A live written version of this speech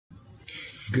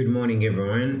Good morning,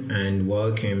 everyone, and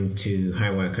welcome to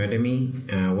Highway Academy.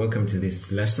 Welcome to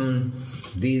this lesson.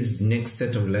 These next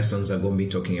set of lessons are going to be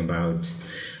talking about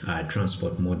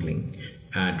transport modeling.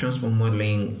 Transport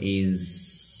modeling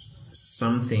is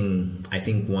something I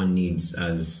think one needs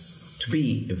as to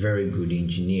be a very good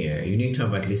engineer. You need to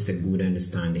have at least a good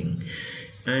understanding.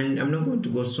 And I'm not going to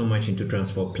go so much into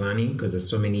transport planning because there's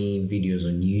so many videos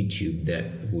on YouTube that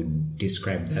would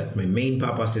describe that. My main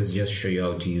purpose is just show you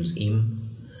how to use Emme.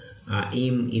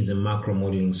 Emme is a macro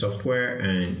modeling software,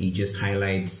 and it just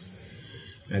highlights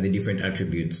the different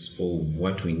attributes of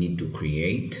what we need to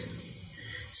create.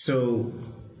 So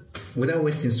without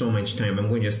wasting so much time, I'm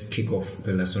going to just kick off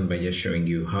the lesson by just showing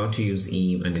you how to use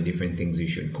Emme and the different things you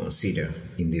should consider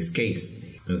in this case.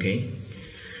 Okay,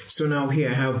 so now here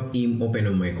I have Emme open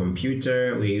on my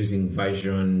computer. We're using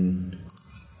version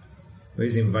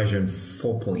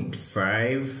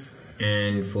 4.5.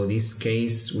 And for this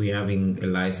case, we're having a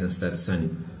license that's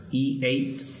an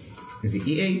E8. Is it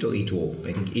E8 or E12?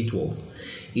 I think E12.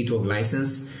 E12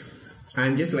 license.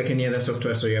 And just like any other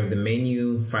software, so you have the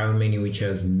menu, file menu, which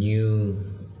has new,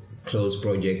 close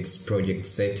projects, project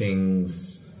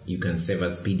settings. You can save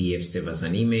as PDF, save as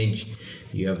an image.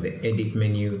 You have the edit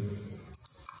menu,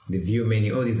 the view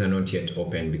menu. All these are not yet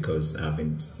open because I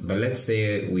haven't. But let's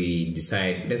say we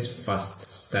decide, let's first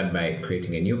start by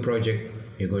creating a new project.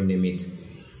 You're going to name it.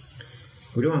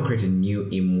 We don't want to create a new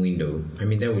Emme window. I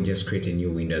mean, that would just create a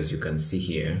new window, as you can see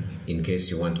here, in case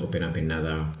you want to open up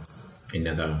another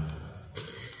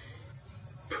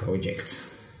project.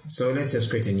 So let's just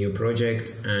create a new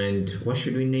project, and what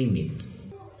should we name it?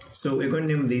 So we're going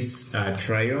to name this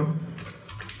trial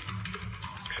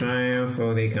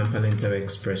for the Kampala-Entebbe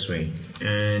Expressway,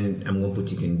 and I'm going to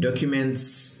put it in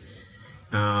documents.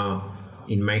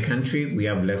 In my country, we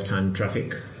have left-hand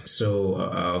traffic. So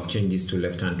I've changed this to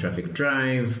left-hand traffic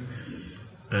drive,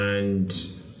 and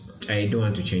I don't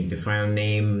want to change the file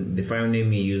name. The file name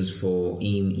we use for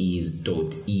Emme is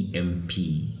 .emp.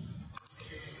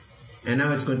 And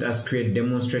now it's going to ask create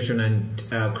demonstration and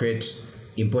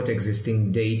import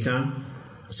existing data.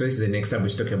 So this is the next step. We're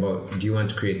talking about, do you want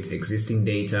to create existing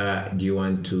data? Do you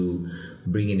want to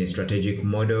bring in a strategic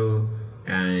model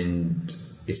and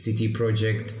a city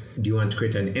project? Do you want to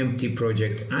create an empty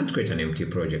project? And create an empty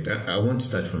project. I want to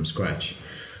start from scratch.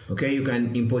 Okay, you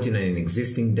can import in an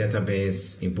existing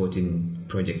database, import in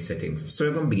project settings. So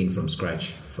we're going to begin from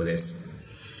scratch for this.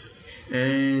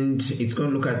 And it's going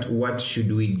to look at what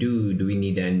should we do. Do we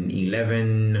need an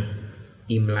 11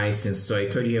 Emme license? So I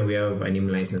told you here we have an Emme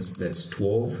license that's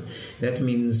 12. That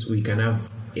means we can have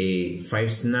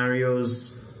 5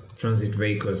 scenarios. Transit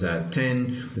vehicles are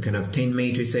 10. We can have 10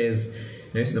 matrices.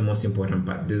 This is the most important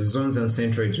part. The zones and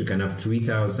centroids, we can have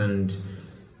 3,000,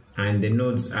 and the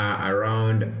nodes are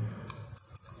around,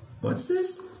 what's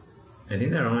this? I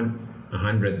think they're around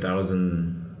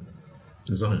 100,000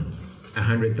 zones.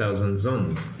 100,000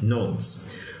 zones, nodes.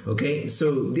 Okay,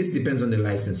 so this depends on the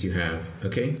license you have.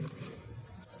 Okay,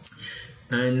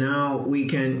 and now we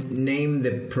can name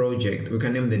the project. We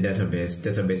can name the database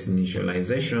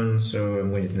initialization. So I'm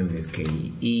going to name this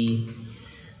KE.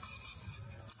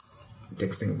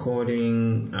 Text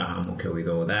encoding, I'm okay with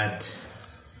all that.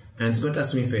 And it's going to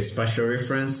ask me for a spatial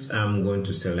reference. I'm going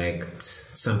to select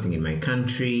something in my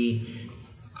country,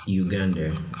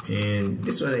 Uganda. And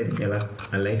this is what I think I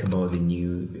like about the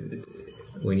new,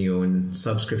 when you're on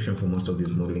subscription for most of these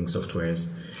modeling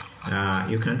softwares,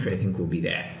 your country I think will be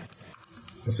there.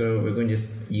 So we're going to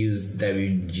just use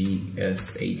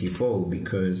WGS84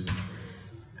 because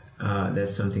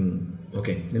that's something.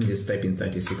 Okay, let me just type in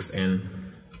 36N.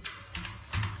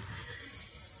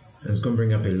 It's going to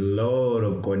bring up a lot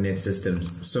of coordinate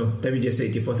systems. So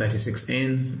WGS84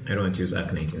 36N, I don't want to use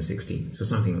ARC 1960. So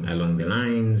something along the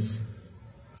lines.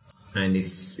 And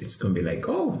it's going to be like,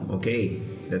 oh, okay,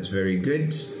 that's very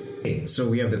good. Okay, so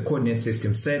we have the coordinate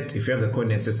system set. If you have the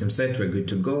coordinate system set, we're good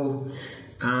to go.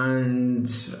 And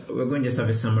we're going to just have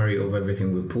a summary of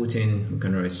everything we put in. We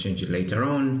can always change it later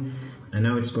on. And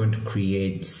now it's going to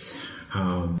create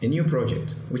a new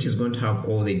project, which is going to have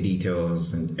all the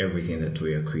details and everything that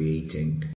we are creating.